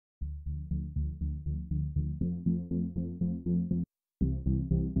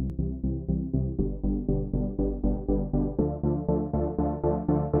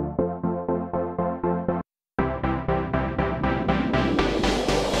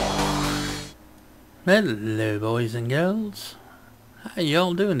Hello, boys and girls. How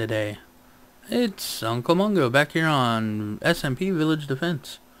y'all doing today? It's Uncle Mungo back here on SMP Village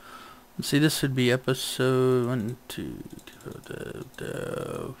Defense. Let's see, this would be episode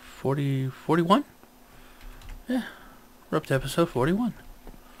 41? Yeah, we're up to episode 41.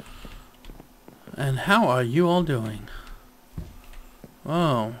 And how are you all doing?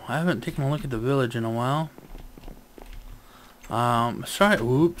 Oh, I haven't taken a look at the village in a while. Sorry,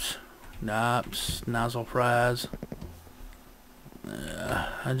 whoops. Nops, nozzle fries.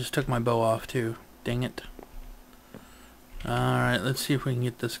 I just took my bow off too. Dang it. Alright, let's see if we can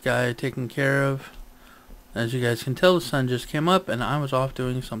get this guy taken care of. As you guys can tell, the sun just came up and I was off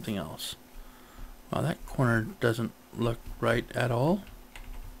doing something else. Wow, that corner doesn't look right at all.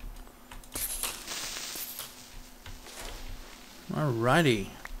 Alrighty.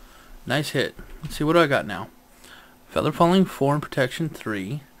 Nice hit. Let's see, what do I got now? Feather Falling 4 and Protection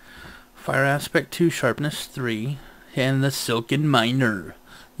 3. Fire Aspect 2, Sharpness 3. And the Silken Miner.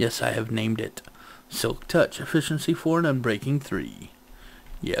 Yes, I have named it. Silk Touch, Efficiency 4 and Unbreaking 3.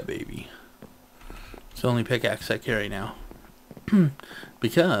 Yeah, baby. It's the only pickaxe I carry now.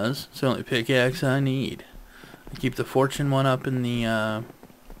 Because it's the only pickaxe I need. I keep the Fortune one up in the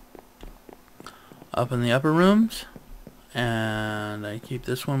upper rooms. And I keep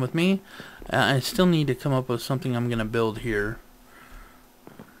this one with me. I still need to come up with something I'm going to build here.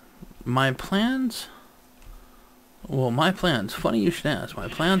 My plans... Well, my plans, funny you should ask, my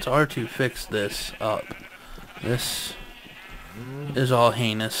plans are to fix this up. This is all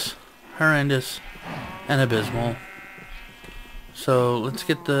heinous, horrendous, and abysmal. So, let's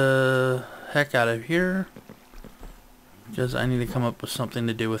get the heck out of here. Because I need to come up with something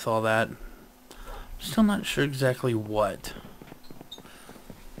to do with all that. Still not sure exactly what.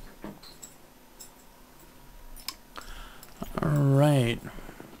 Alright.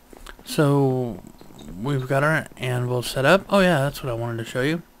 So, we've got our anvil set up. Oh yeah, that's what I wanted to show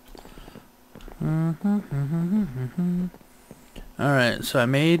you. Alright, so I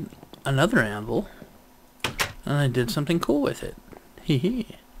made another anvil. And I did something cool with it.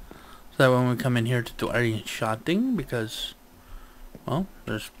 Hee. So that when we come in here to do our enchanting, because, well,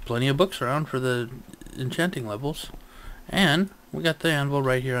 there's plenty of books around for the enchanting levels. And we got the anvil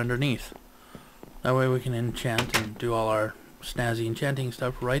right here underneath. That way we can enchant and do all our snazzy enchanting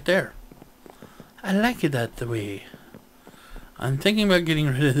stuff right there. I like it that way. I'm thinking about getting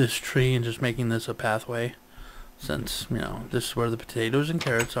rid of this tree and just making this a pathway. Since, you know, this is where the potatoes and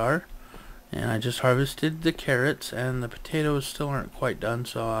carrots are. And I just harvested the carrots and the potatoes still aren't quite done,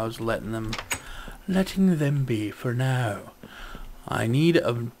 so I was letting them be for now. I need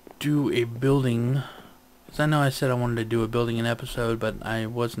to do a building. Because I know I said I wanted to do a building an episode, but I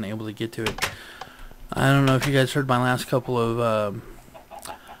wasn't able to get to it. I don't know if you guys heard my last couple of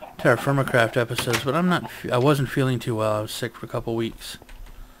Terra Firma Craft episodes, but I wasn't feeling too well. I was sick for a couple weeks.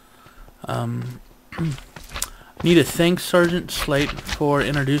 Need to thank Sergeant Slate for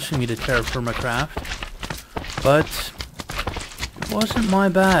introducing me to Terra Firma Craft, but it wasn't my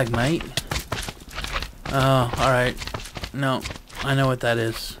bag, mate. Oh, alright. No, I know what that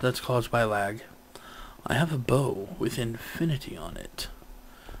is. That's caused by lag. I have a bow with infinity on it,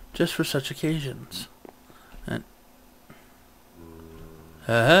 just for such occasions. And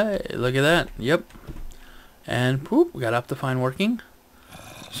hey, look at that. Yep. And poop, we got OptiFine working.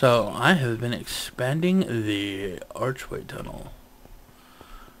 So I have been expanding the archway tunnel.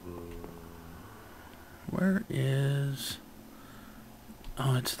 Where is...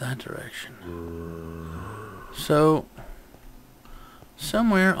 Oh, it's that direction. So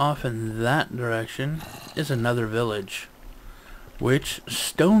somewhere off in that direction is another village, which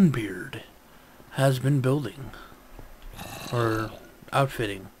StoneBeard has been building, or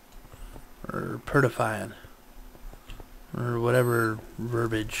outfitting, or purtifying, or whatever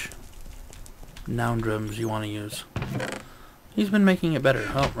verbiage, noun drums you want to use. He's been making it better.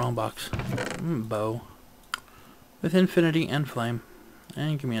 Oh, wrong box. Bow. With infinity and flame.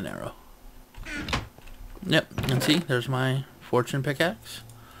 And give me an arrow. Yep, and see, there's my fortune pickaxe.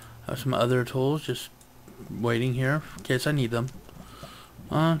 I have some other tools just waiting here in case I need them.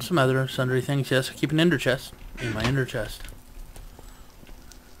 Some other sundry things. Yes, I keep an ender chest in my ender chest.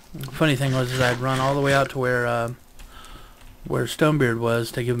 Funny thing was, is I'd run all the way out to where StoneBeard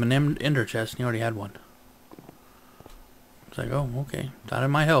was to give him an ender chest, and he already had one. It's like, oh, okay, thought it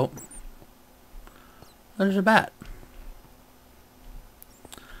might help. There's a bat.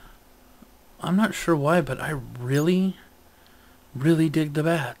 I'm not sure why, but I really dig the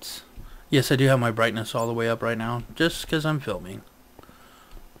bats. Yes, I do have my brightness all the way up right now, just because I'm filming.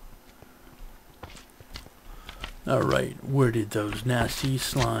 Alright, where did those nasty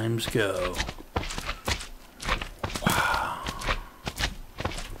slimes go?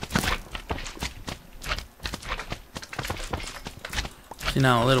 See,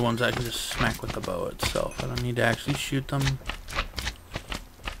 now the little ones I can just smack with the bow itself. I don't need to actually shoot them.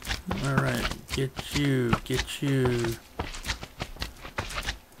 Alright, get you, get you.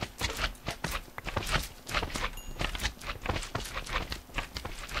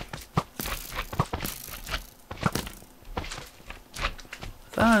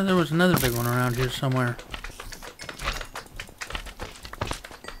 Thought there was another big one around here somewhere.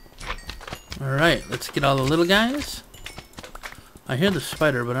 Alright, let's get all the little guys. I hear the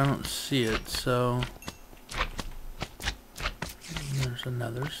spider, but I don't see it, so... There's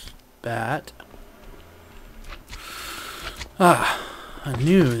another bat. Ah, I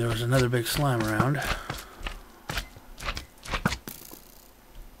knew there was another big slime around.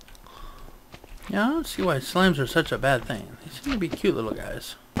 Yeah, I don't see why slimes are such a bad thing. They seem to be cute little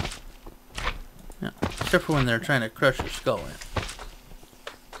guys. Yeah, except for when they're trying to crush your skull in.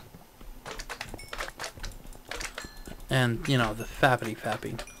 And, you know, the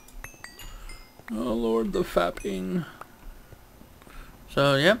fapping. Oh lord, the fapping.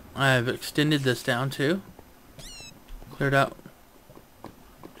 So, yep, I've extended this down too. Cleared out.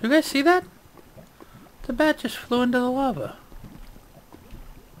 Did you guys see that? The bat just flew into the lava.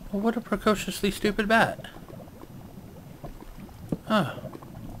 Well, what a precociously stupid bat. Oh.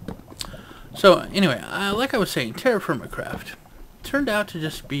 So, anyway, like I was saying, terraformicraft turned out to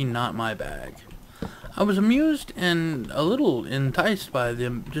just be not my bag. I was amused and a little enticed by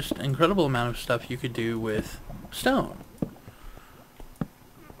the just incredible amount of stuff you could do with stone.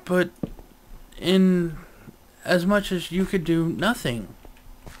 But in as much as you could do nothing,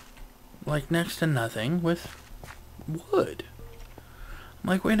 like next to nothing, with wood. I'm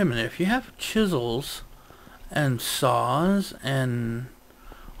like, wait a minute, if you have chisels and saws and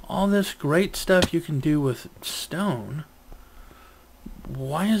all this great stuff you can do with stone,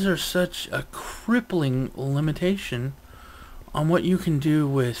 why is there such a crippling limitation on what you can do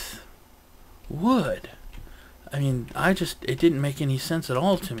with wood? I mean, it didn't make any sense at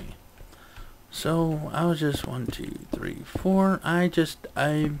all to me. So, I was just 1, 2, 3, 4. I'm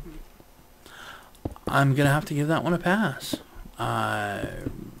gonna have to give that one a pass. I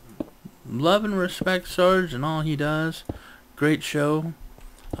love and respect Sarge and all he does. Great show.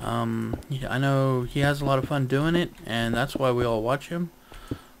 I know he has a lot of fun doing it, and that's why we all watch him.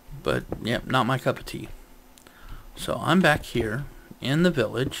 But, yep, not my cup of tea. So, I'm back here in the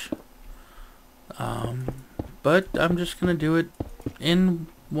village. But I'm just going to do it in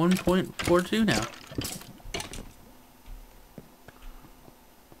 1.42 now.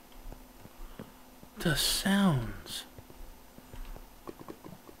 The sounds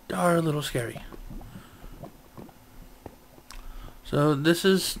are a little scary. So this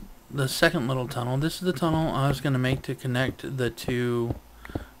is the second little tunnel. This is the tunnel I was going to make to connect the two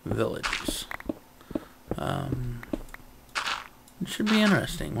villages. It should be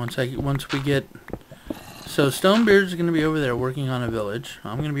interesting once we get. So StoneBeard is going to be over there working on a village.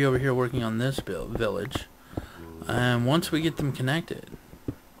 I'm going to be over here working on this village. And once we get them connected,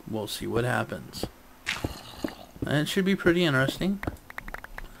 we'll see what happens. And it should be pretty interesting.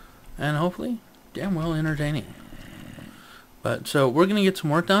 And hopefully, damn well entertaining. But, so, we're going to get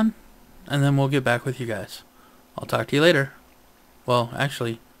some work done. And then we'll get back with you guys. I'll talk to you later. Well,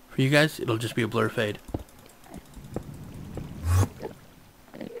 actually, for you guys, it'll just be a blur fade.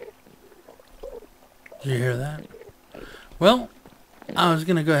 Did you hear that? Well, I was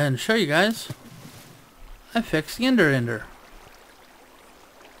going to go ahead and show you guys. I fixed the ender.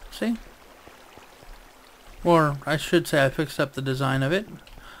 See? Or, I should say I fixed up the design of it.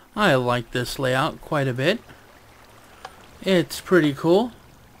 I like this layout quite a bit. It's pretty cool.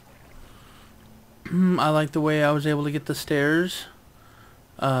 I like the way I was able to get the stairs.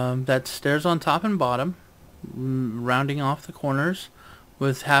 That's stairs on top and bottom. Rounding off the corners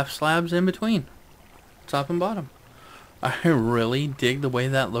with half slabs in between. Top and bottom. I really dig the way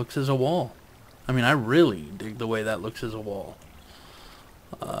that looks as a wall. I mean, I really dig the way that looks as a wall.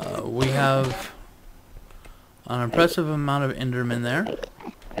 We have an impressive amount of endermen there.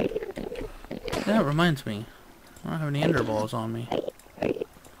 That reminds me. I don't have any ender balls on me.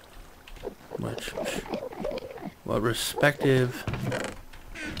 What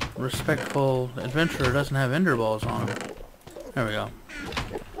respectful adventurer doesn't have ender balls on him? There we go.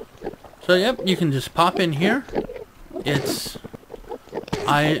 So, yep, you can just pop in here.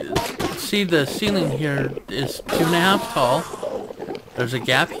 I see the ceiling here is 2.5 tall. There's a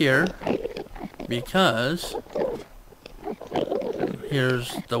gap here because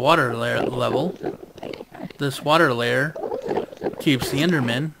here's the water level. This water layer keeps the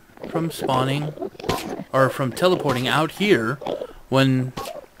endermen from spawning or from teleporting out here when...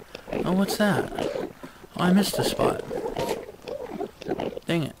 Oh, what's that? Oh, I missed a spot.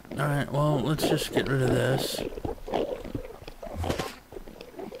 Dang it. Alright, well, let's just get rid of this.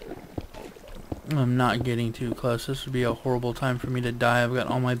 I'm not getting too close. This would be a horrible time for me to die. I've got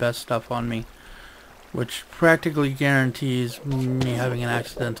all my best stuff on me, which practically guarantees me having an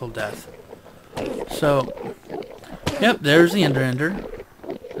accidental death. So, yep, there's the ender.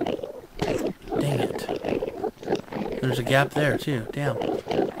 Dang it. There's a gap there, too. Damn.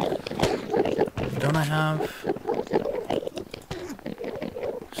 Don't I have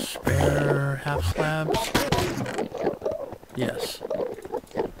spare half slabs? Yes.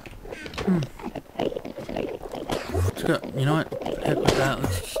 Let's go. You know what? Heck with that.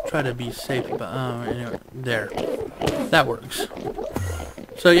 Let's just try to be safe. But anyway, there. That works.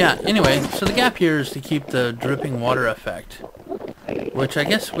 So yeah. Anyway, so the gap here is to keep the dripping water effect, which I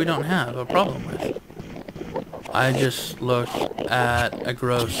guess we don't have a problem with. I just looked at a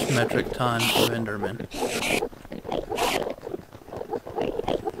gross metric ton of Enderman.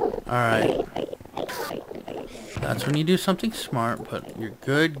 Alright. That's when you do something smart. Put your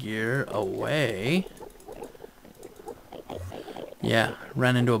good gear away. Yeah,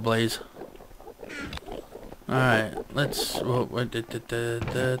 ran into a blaze. Alright, let's... Yeah,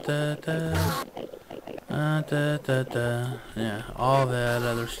 all that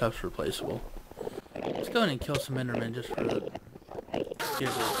other stuff's replaceable. Let's go ahead and kill some Endermen just for the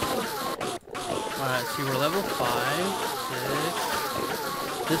giggles. Alright, see, we're level 5, 6...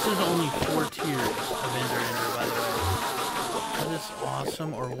 This is only 4 tiers of Ender, by the way. Is this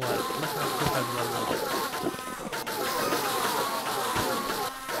awesome or what? Look how quick I've leveled.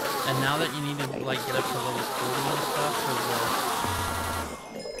 And now that you need to like get up to level 40 and stuff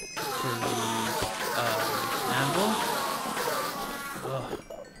for the anvil. Ugh.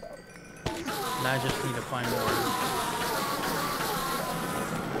 Now I just need to find more.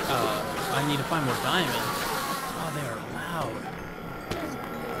 I need to find more diamonds. Oh, they are loud.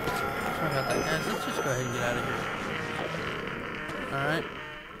 Sorry about that, guys. Let's just go ahead and get out of here. Alright.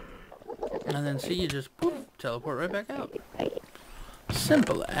 And then see, you just poof, teleport right back out.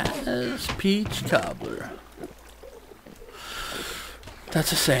 Simple as peach cobbler.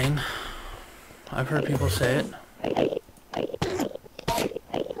 That's a saying. I've heard people say it.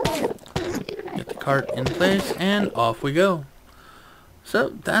 Get the cart in place and off we go. So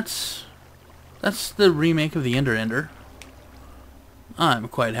that's the remake of the Ender. I'm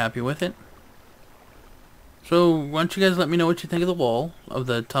quite happy with it. So why don't you guys let me know what you think of the wall of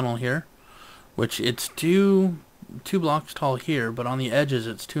the tunnel here, which it's two blocks tall here, but on the edges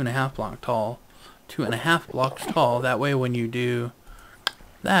it's 2.5 blocks tall. 2.5 blocks tall. That way when you do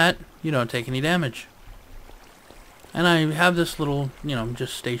that, you don't take any damage. And I have this little, you know,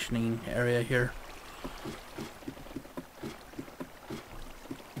 just stationing area here.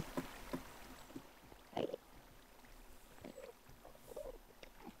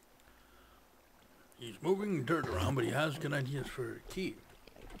 He's moving dirt around, but he has good ideas for a key.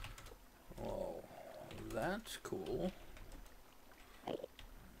 Oh, that's cool.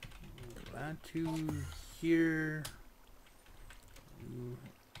 Glad to hear you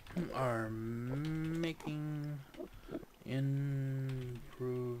are making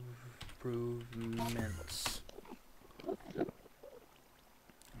improvements.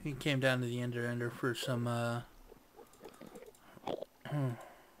 He came down to the Ender for some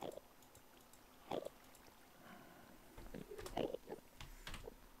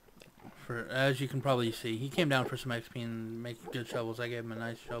as you can probably see, he came down for some XP and make good shovels. I gave him a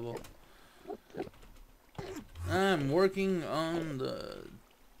nice shovel. I'm working on the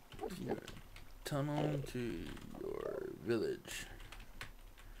tunnel to your village.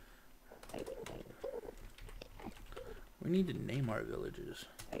 We need to name our villages.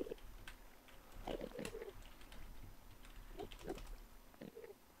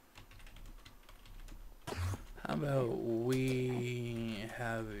 How about we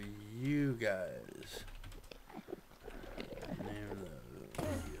have you guys name the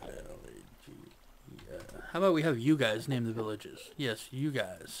village? How about we have you guys name the villages? Yes, you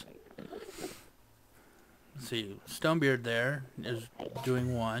guys. Let's see, StoneBeard there is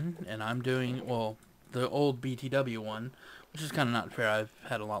doing one, and I'm doing, well, the old BTW one, which is kind of not fair. I've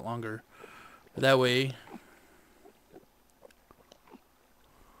had a lot longer. But that way,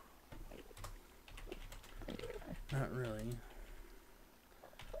 not really.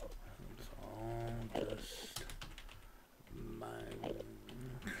 It's all just Minecraft.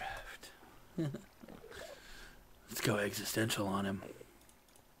 Let's go existential on him.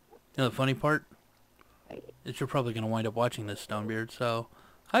 You know the funny part? Is you're probably going to wind up watching this, StoneBeard, so...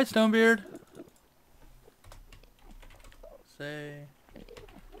 Hi, StoneBeard! Say...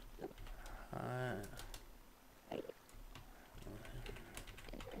 Hi.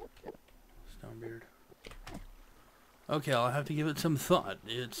 StoneBeard. Okay, I'll have to give it some thought.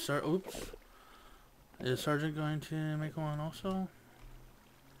 Oops. Is Sergeant going to make one also?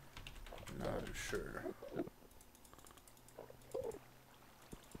 Not sure.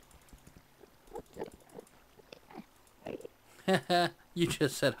 You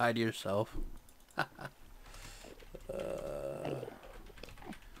just said hi to yourself.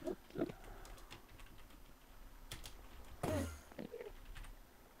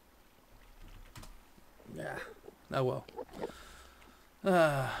 Yeah. Oh well.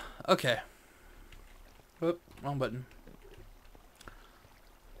 Okay. Whoop, wrong button.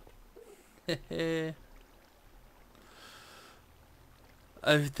 I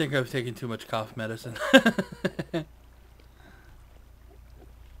think I've taken too much cough medicine.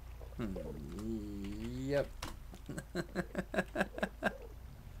 Yep.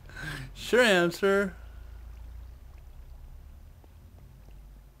 Sure answer.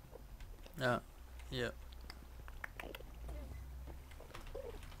 Yep.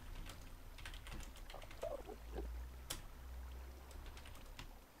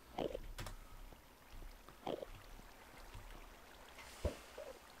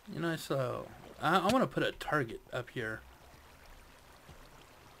 You know, so I want to put a target up here.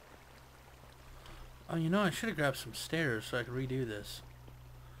 Oh, you know, I should have grabbed some stairs so I could redo this.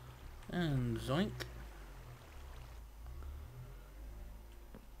 And zoink.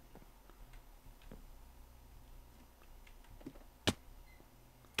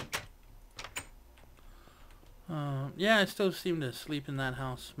 Yeah, I still seem to sleep in that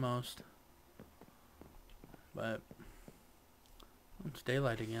house most. But it's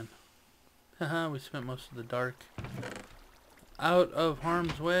daylight again. Haha, we spent most of the dark out of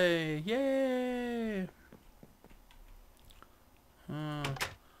harm's way. Yay! You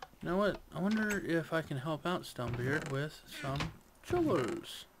know what? I wonder if I can help out StoneBeard with some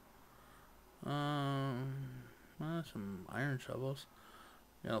shovels. Some iron shovels.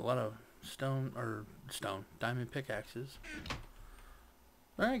 Got a lot of diamond pickaxes.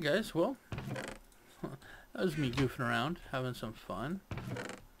 Alright guys, well, that was me goofing around, having some fun.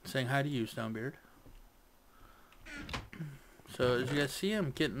 Saying hi to you, StoneBeard. So as you guys see, I'm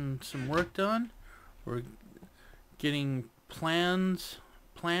getting some work done. We're getting plans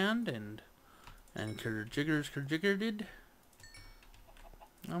planned and kerjiggered.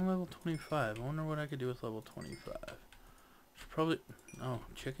 I'm level 25. I wonder what I could do with level 25. Should probably... Oh,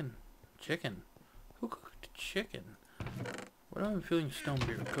 chicken. Who cooked chicken? What am I feeling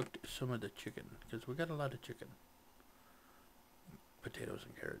StoneBeard cooked some of the chicken? Because we got a lot of chicken. Potatoes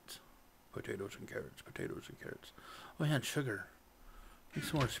and carrots. Potatoes and carrots. Oh yeah, and sugar. Need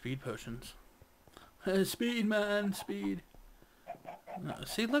some more speed potions. Speed, man, speed.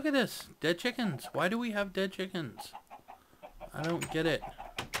 See, look at this. Dead chickens. Why do we have dead chickens? I don't get it.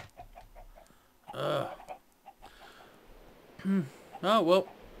 Ugh. Oh, well.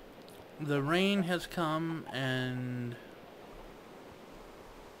 The rain has come and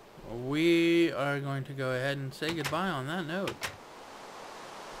we are going to go ahead and say goodbye on that note.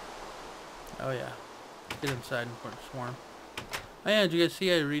 Oh yeah. Get inside and swarm. Oh yeah, did you guys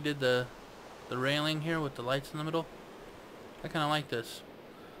see I redid the railing here with the lights in the middle? I kind of like this.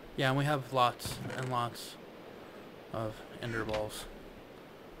 Yeah, and we have lots and lots of ender balls.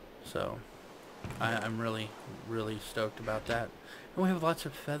 So, I'm really stoked about that. And we have lots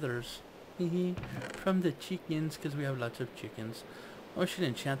of feathers. From the chickens, because we have lots of chickens. Oh, we should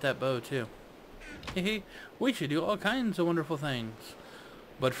enchant that bow too. We should do all kinds of wonderful things.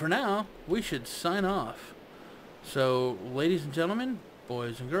 But for now, we should sign off. So, ladies and gentlemen,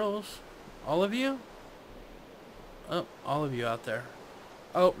 boys and girls, all of you. Oh, all of you out there.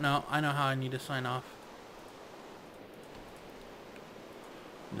 Oh, no, I know how I need to sign off.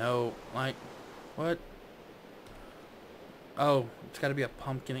 No, like, what? Oh, it's got to be a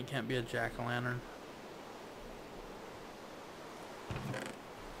pumpkin. It can't be a jack-o'-lantern.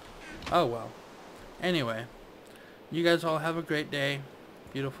 Oh, well. Anyway, you guys all have a great day.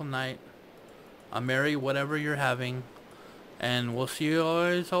 Beautiful night. A merry whatever you're having. And we'll see you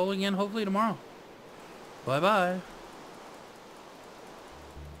guys all again hopefully tomorrow. Bye-bye.